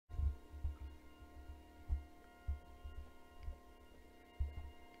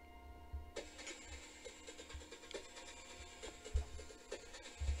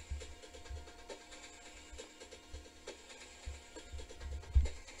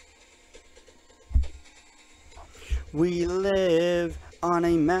We live on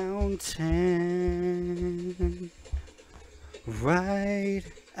a mountain. Right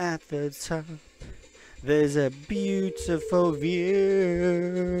at the top, there's a beautiful view.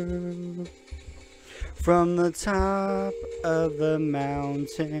 From the top of the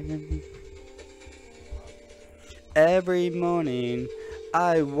mountain, every morning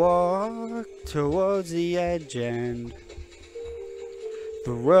I walk towards the edge and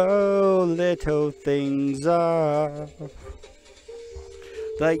throw little things off,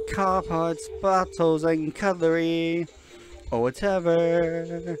 like car parts, bottles and cutlery, or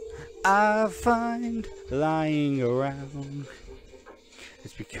whatever I find lying around.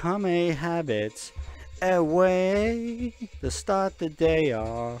 It's become a habit, a way to start the day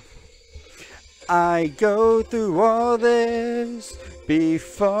off. I go through all this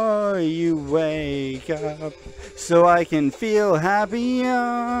before you wake up, so I can feel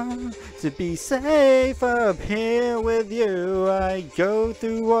happier to be safe up here with you. I go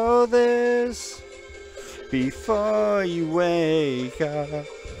through all this before you wake up,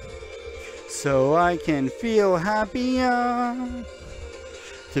 so I can feel happier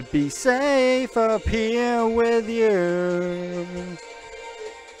to be safe up here with you.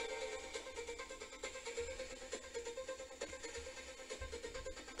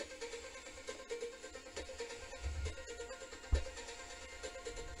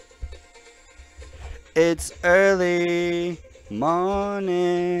 It's early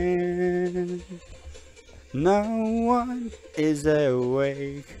morning. No one is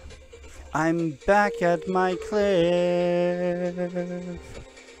awake. I'm back at my cliff,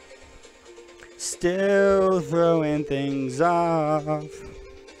 still throwing things off.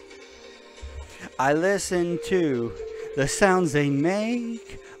 I listen to the sounds they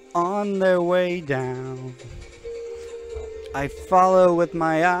make on their way down. I follow with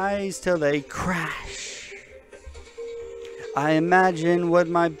my eyes till they crash. I imagine what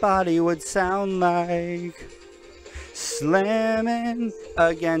my body would sound like, slamming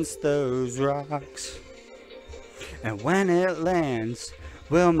against those rocks. And when it lands,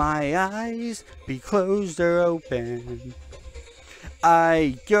 will my eyes be closed or open?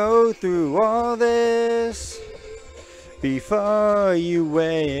 I go through all this before you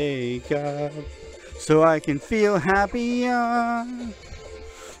wake up, so I can feel happier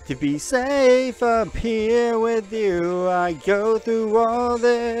to be safe up here with you. I go through all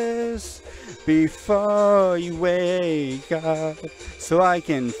this before you wake up, so I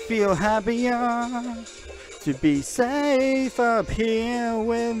can feel happier to be safe up here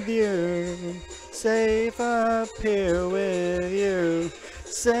with you. Safe up here with you.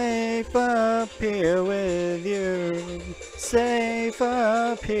 Safe up here with you. Safe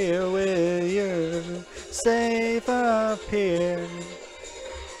up here with you. Safe up here.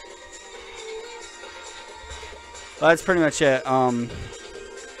 Well, that's pretty much it.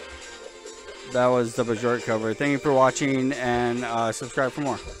 That was the Bjork cover. Thank you for watching, and subscribe for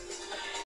more.